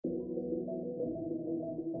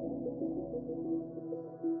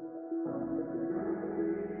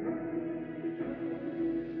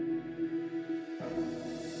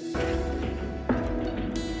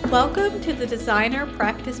Welcome to the Designer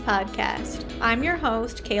Practice Podcast. I'm your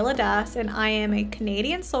host, Kayla Das, and I am a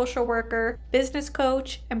Canadian social worker, business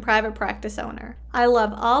coach, and private practice owner. I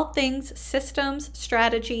love all things systems,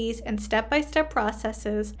 strategies, and step-by-step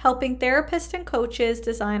processes, helping therapists and coaches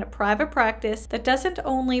design a private practice that doesn't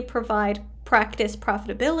only provide practice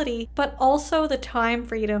profitability, but also the time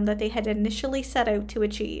freedom that they had initially set out to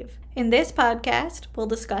achieve. In this podcast, we'll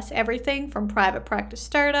discuss everything from private practice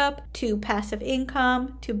startup to passive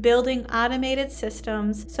income to building automated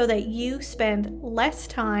systems so that you spend less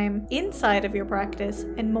time inside of your practice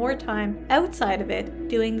and more time outside of it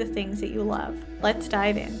doing the things that you love. Let's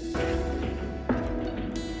dive in.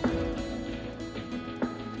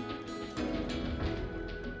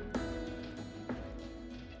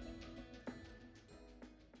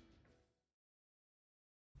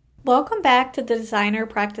 Welcome back to the Designer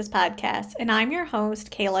Practice Podcast, and I'm your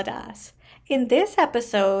host, Kayla Das. In this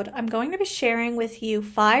episode, I'm going to be sharing with you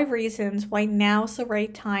 5 reasons why now's the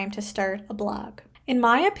right time to start a blog. In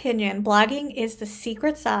my opinion, blogging is the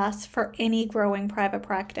secret sauce for any growing private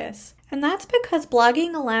practice. And that's because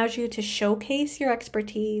blogging allows you to showcase your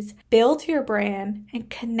expertise, build your brand, and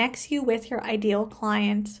connects you with your ideal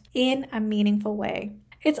clients in a meaningful way.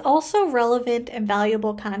 It's also relevant and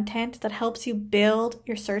valuable content that helps you build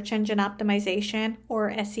your search engine optimization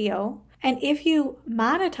or SEO. And if you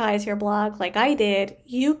monetize your blog like I did,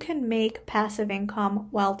 you can make passive income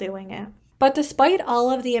while doing it. But despite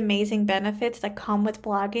all of the amazing benefits that come with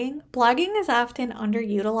blogging is often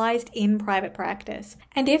underutilized in private practice.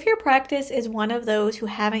 And if your practice is one of those who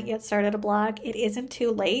haven't yet started a blog, it isn't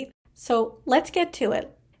too late. So let's get to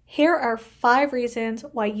it. Here are 5 reasons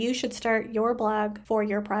why you should start your blog for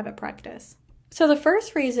your private practice. So the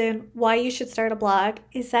first reason why you should start a blog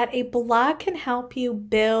is that a blog can help you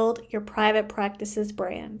build your private practice's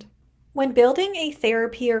brand. When building a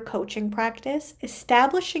therapy or coaching practice,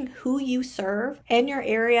 establishing who you serve and your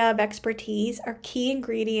area of expertise are key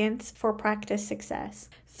ingredients for practice success.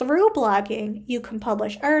 Through blogging, you can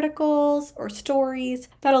publish articles or stories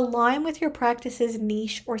that align with your practice's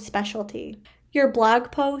niche or specialty. Your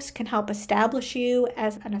blog posts can help establish you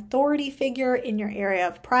as an authority figure in your area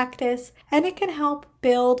of practice, and it can help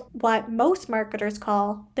build what most marketers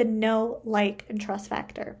call the know, like, and trust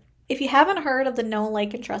factor. If you haven't heard of the know,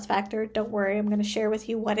 like, and trust factor, don't worry, I'm going to share with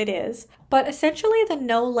you what it is. But essentially, the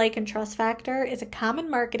know, like, and trust factor is a common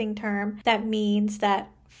marketing term that means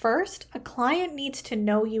that first, a client needs to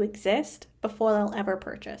know you exist before they'll ever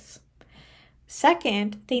purchase.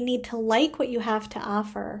 Second, they need to like what you have to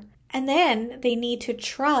offer. And then they need to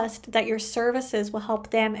trust that your services will help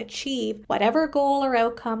them achieve whatever goal or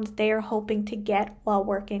outcome that they are hoping to get while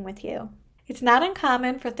working with you. It's not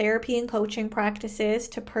uncommon for therapy and coaching practices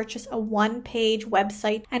to purchase a one-page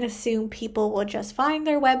website and assume people will just find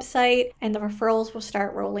their website and the referrals will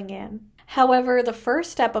start rolling in. However, the first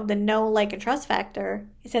step of the know, like, and trust factor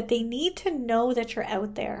is that they need to know that you're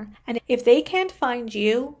out there. And if they can't find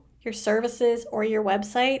you, your services, or your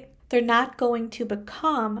website, they're not going to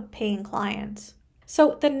become paying clients.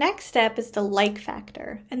 So the next step is the like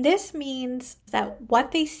factor. And this means that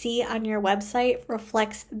what they see on your website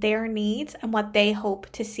reflects their needs and what they hope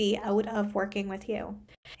to see out of working with you.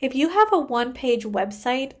 If you have a one-page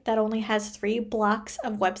website that only has 3 blocks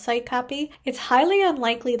of website copy, it's highly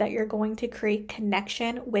unlikely that you're going to create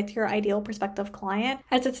connection with your ideal prospective client,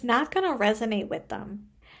 as it's not going to resonate with them.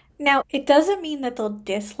 Now, it doesn't mean that they'll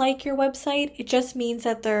dislike your website. It just means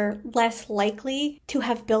that they're less likely to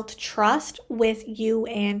have built trust with you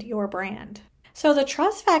and your brand. So the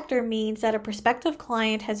trust factor means that a prospective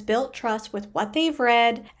client has built trust with what they've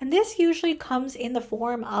read, and this usually comes in the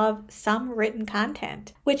form of some written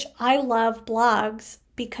content, which I love blogs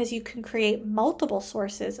because you can create multiple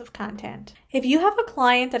sources of content. If you have a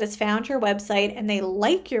client that has found your website and they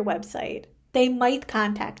like your website, they might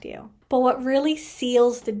contact you. But what really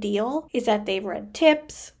seals the deal is that they've read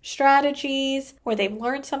tips, strategies, or they've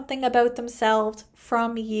learned something about themselves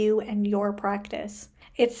from you and your practice.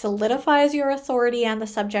 It solidifies your authority on the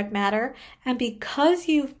subject matter, and because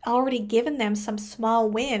you've already given them some small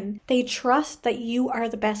win, they trust that you are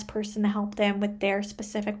the best person to help them with their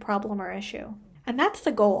specific problem or issue. And that's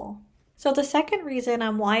the goal. So the second reason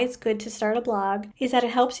on why it's good to start a blog is that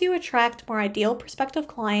it helps you attract more ideal prospective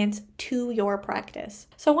clients to your practice.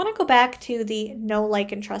 So I want to go back to the know,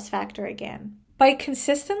 like, and trust factor again. By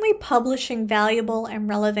consistently publishing valuable and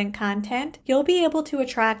relevant content, you'll be able to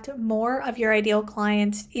attract more of your ideal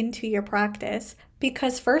clients into your practice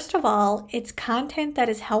because, first of all, it's content that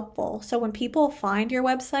is helpful. So when people find your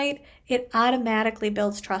website, it automatically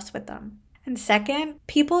builds trust with them. And second,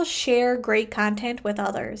 people share great content with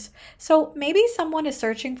others. So maybe someone is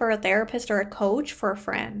searching for a therapist or a coach for a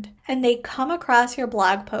friend, and they come across your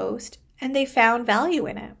blog post and they found value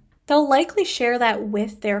in it. They'll likely share that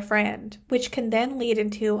with their friend, which can then lead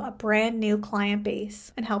into a brand new client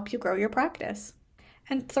base and help you grow your practice.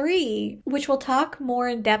 And three, which we'll talk more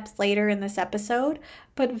in depth later in this episode,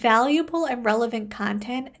 but valuable and relevant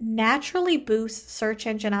content naturally boosts search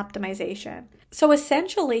engine optimization. So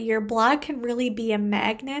essentially, your blog can really be a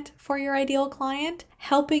magnet for your ideal client,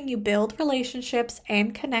 helping you build relationships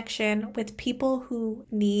and connection with people who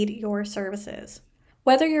need your services.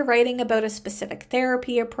 Whether you're writing about a specific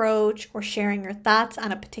therapy approach or sharing your thoughts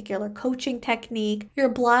on a particular coaching technique, your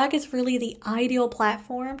blog is really the ideal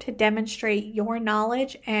platform to demonstrate your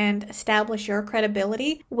knowledge and establish your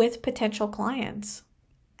credibility with potential clients.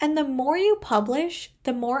 And the more you publish,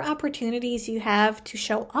 the more opportunities you have to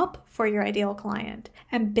show up for your ideal client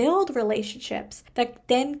and build relationships that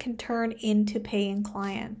then can turn into paying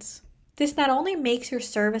clients. This not only makes your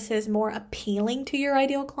services more appealing to your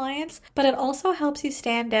ideal clients, but it also helps you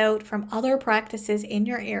stand out from other practices in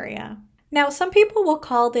your area. Now, some people will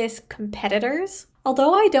call this competitors,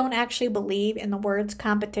 although I don't actually believe in the words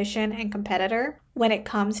competition and competitor when it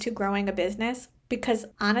comes to growing a business, because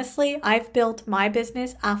honestly, I've built my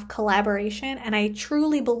business off collaboration, and I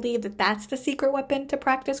truly believe that that's the secret weapon to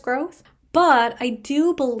practice growth. But I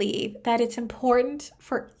do believe that it's important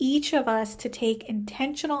for each of us to take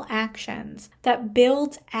intentional actions that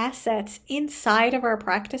build assets inside of our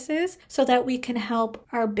practices so that we can help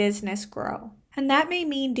our business grow. And that may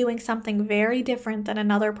mean doing something very different than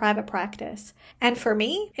another private practice. And for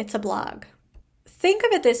me, it's a blog. Think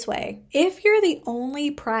of it this way. If you're the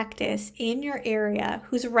only practice in your area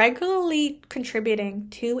who's regularly contributing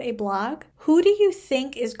to a blog, who do you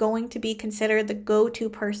think is going to be considered the go-to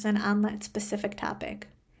person on that specific topic?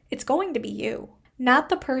 It's going to be you, not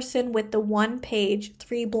the person with the 1-page,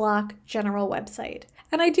 3-block general website.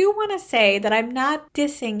 And I do want to say that I'm not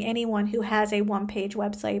dissing anyone who has a 1-page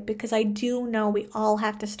website, because I do know we all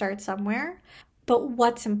have to start somewhere. But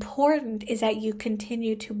what's important is that you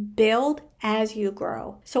continue to build as you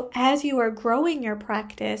grow. So as you are growing your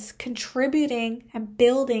practice, contributing and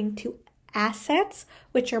building to assets,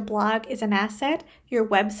 which your blog is an asset, your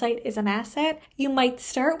website is an asset, you might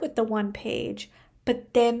start with the 1 page,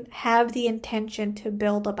 but then have the intention to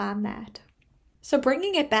build upon that. So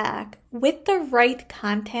bringing it back, with the right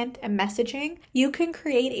content and messaging, you can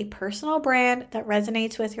create a personal brand that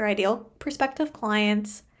resonates with your ideal prospective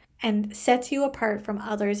clients and sets you apart from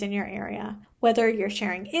others in your area. Whether you're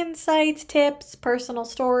sharing insights, tips, personal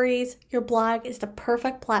stories, your blog is the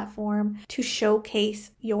perfect platform to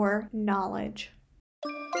showcase your knowledge.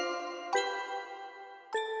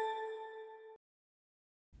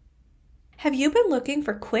 Have you been looking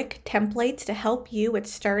for quick templates to help you with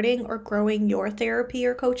starting or growing your therapy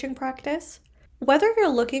or coaching practice? Whether you're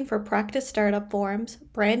looking for practice startup forms,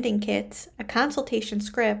 branding kits, a consultation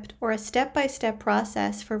script, or a step-by-step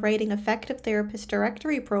process for writing effective therapist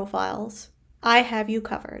directory profiles, I have you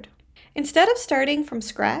covered. Instead of starting from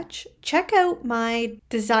scratch, check out my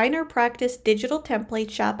Designer Practice digital template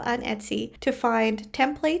shop on Etsy to find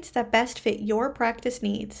templates that best fit your practice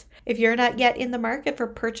needs. If you're not yet in the market for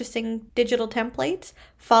purchasing digital templates,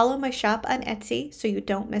 follow my shop on Etsy so you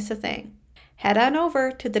don't miss a thing. Head on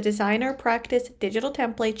over to the Designer Practice digital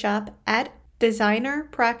template shop at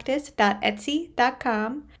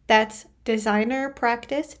designerpractice.etsy.com. That's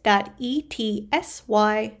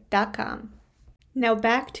designerpractice.etsy.com. Now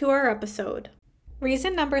back to our episode.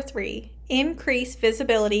 Reason number 3, increase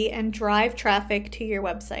visibility and drive traffic to your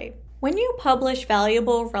website. When you publish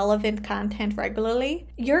valuable, relevant content regularly,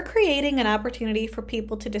 you're creating an opportunity for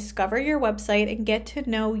people to discover your website and get to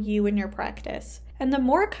know you and your practice. And the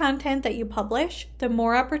more content that you publish, the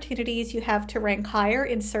more opportunities you have to rank higher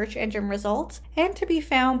in search engine results and to be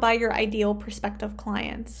found by your ideal prospective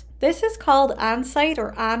clients. This is called on-site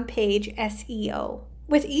or on-page SEO.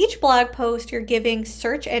 With each blog post, you're giving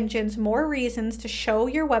search engines more reasons to show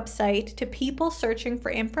your website to people searching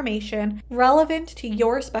for information relevant to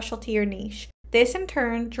your specialty or niche. This in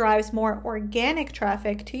turn drives more organic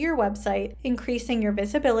traffic to your website, increasing your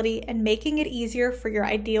visibility and making it easier for your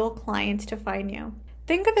ideal clients to find you.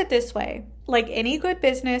 Think of it this way. Like any good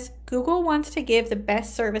business, Google wants to give the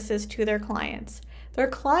best services to their clients. Their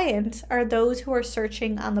clients are those who are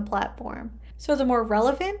searching on the platform. So the more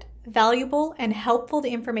relevant, valuable, and helpful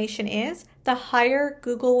the information is, the higher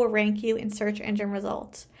Google will rank you in search engine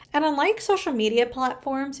results. And unlike social media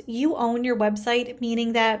platforms, you own your website,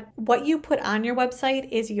 meaning that what you put on your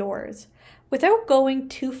website is yours. Without going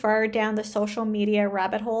too far down the social media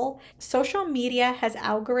rabbit hole, social media has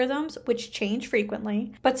algorithms which change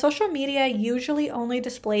frequently, but social media usually only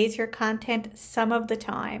displays your content some of the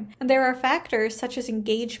time, and there are factors such as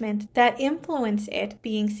engagement that influence it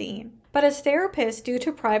being seen. But as therapists, due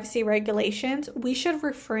to privacy regulations, we should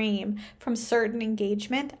refrain from certain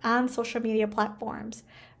engagement on social media platforms.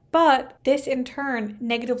 But this in turn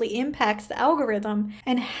negatively impacts the algorithm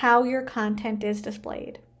and how your content is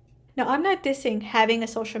displayed. Now, I'm not dissing having a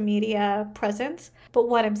social media presence, but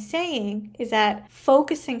what I'm saying is that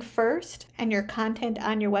focusing first on your content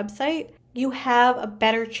on your website, you have a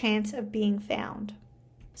better chance of being found.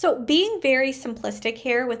 So being very simplistic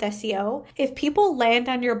here with SEO, if people land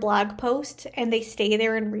on your blog post and they stay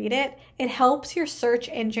there and read it, it helps your search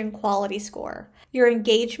engine quality score. Your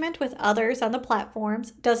engagement with others on the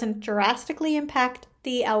platforms doesn't drastically impact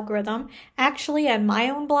the algorithm. Actually, on my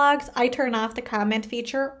own blogs, I turn off the comment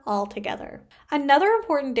feature altogether. Another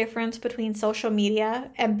important difference between social media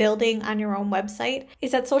and building on your own website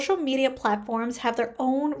is that social media platforms have their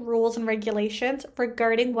own rules and regulations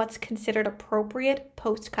regarding what's considered appropriate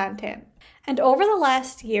post content. And over the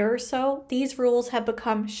last year or so, these rules have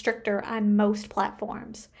become stricter on most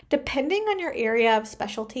platforms. Depending on your area of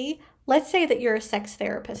specialty, let's say that you're a sex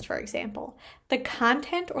therapist, for example. The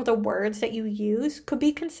content or the words that you use could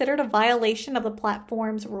be considered a violation of the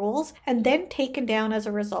platform's rules and then taken down as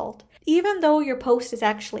a result, even though your post is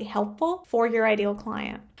actually helpful for your ideal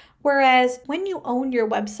client. Whereas when you own your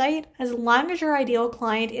website, as long as your ideal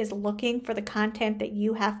client is looking for the content that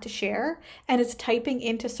you have to share and is typing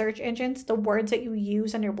into search engines the words that you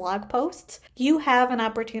use on your blog posts, you have an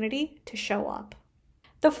opportunity to show up.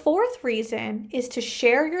 The fourth reason is to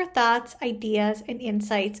share your thoughts, ideas, and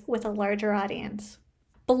insights with a larger audience.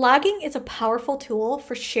 Blogging is a powerful tool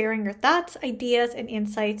for sharing your thoughts, ideas, and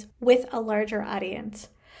insights with a larger audience.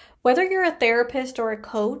 Whether you're a therapist or a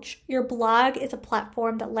coach, your blog is a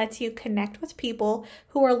platform that lets you connect with people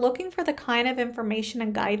who are looking for the kind of information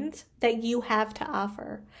and guidance that you have to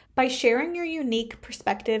offer. By sharing your unique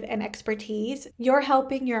perspective and expertise, you're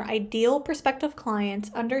helping your ideal prospective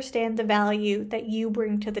clients understand the value that you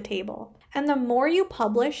bring to the table. And the more you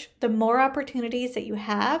publish, the more opportunities that you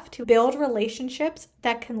have to build relationships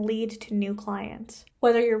that can lead to new clients.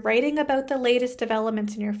 Whether you're writing about the latest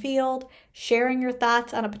developments in your field, sharing your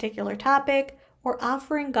thoughts on a particular topic, or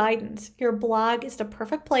offering guidance, your blog is the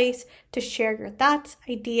perfect place to share your thoughts,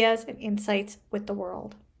 ideas, and insights with the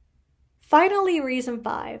world. Finally, reason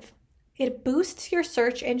 5, it boosts your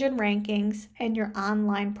search engine rankings and your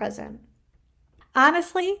online presence.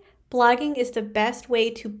 Honestly, blogging is the best way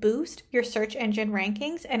to boost your search engine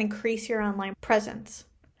rankings and increase your online presence.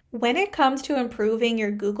 When it comes to improving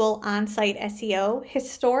your Google on-site SEO,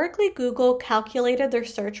 historically Google calculated their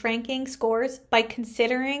search ranking scores by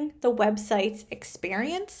considering the website's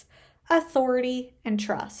experience, authority, and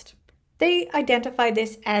trust. They identified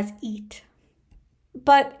this as EAT.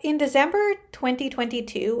 But in December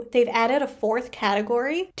 2022, they've added a fourth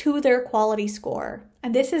category to their quality score,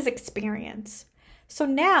 and this is experience. So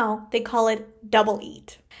now they call it double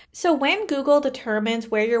EAT. So when Google determines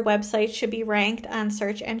where your website should be ranked on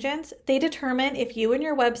search engines, they determine if you and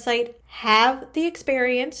your website have the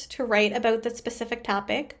experience to write about the specific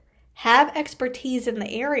topic, have expertise in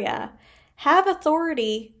the area, have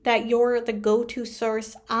authority that you're the go-to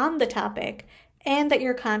source on the topic, and that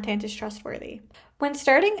your content is trustworthy. When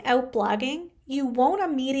starting out blogging, you won't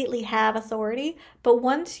immediately have authority, but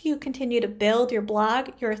once you continue to build your blog,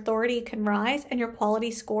 your authority can rise and your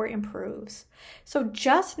quality score improves. So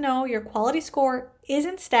just know your quality score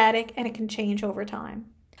isn't static and it can change over time.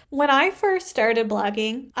 When I first started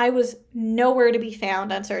blogging, I was nowhere to be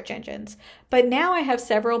found on search engines, but now I have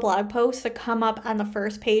several blog posts that come up on the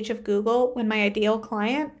first page of Google when my ideal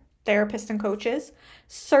client, therapists and coaches,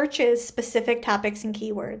 searches specific topics and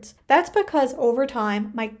keywords. That's because over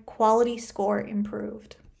time, my quality score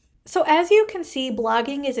improved. So as you can see,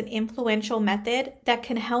 blogging is an influential method that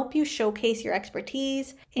can help you showcase your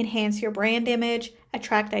expertise, enhance your brand image,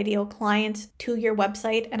 attract ideal clients to your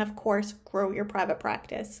website, and of course, grow your private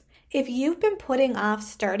practice. If you've been putting off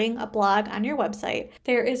starting a blog on your website,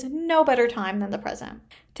 there is no better time than the present.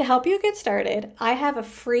 To help you get started, I have a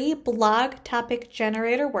free blog topic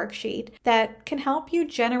generator worksheet that can help you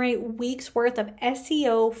generate weeks worth of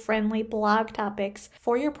SEO-friendly blog topics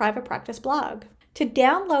for your private practice blog. To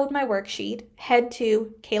download my worksheet, head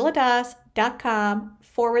to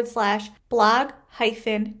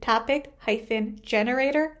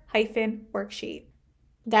kayladas.com/blog-topic-generator-worksheet.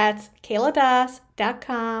 That's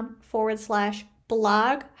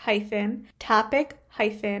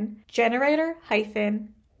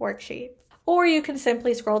kayladas.com/blog-topic-generator-worksheet. or you can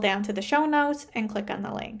simply scroll down to the show notes and click on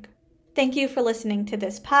the link. Thank you for listening to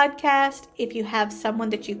this podcast. If you have someone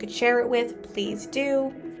that you could share it with, please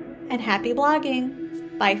do. And happy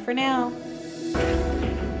blogging. Bye for now.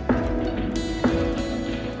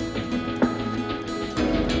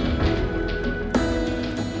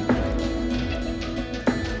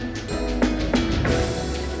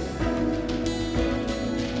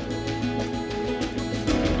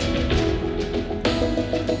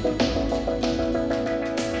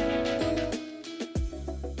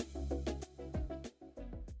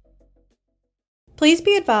 Please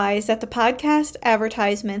be advised that the podcast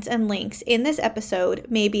advertisements and links in this episode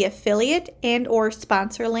may be affiliate and/or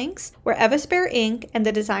sponsor links where Evaspare Inc. and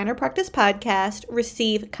the Designer Practice Podcast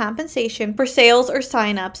receive compensation for sales or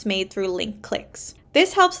signups made through link clicks.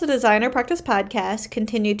 This helps the Designer Practice Podcast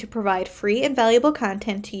continue to provide free and valuable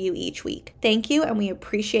content to you each week. Thank you, and we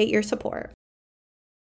appreciate your support.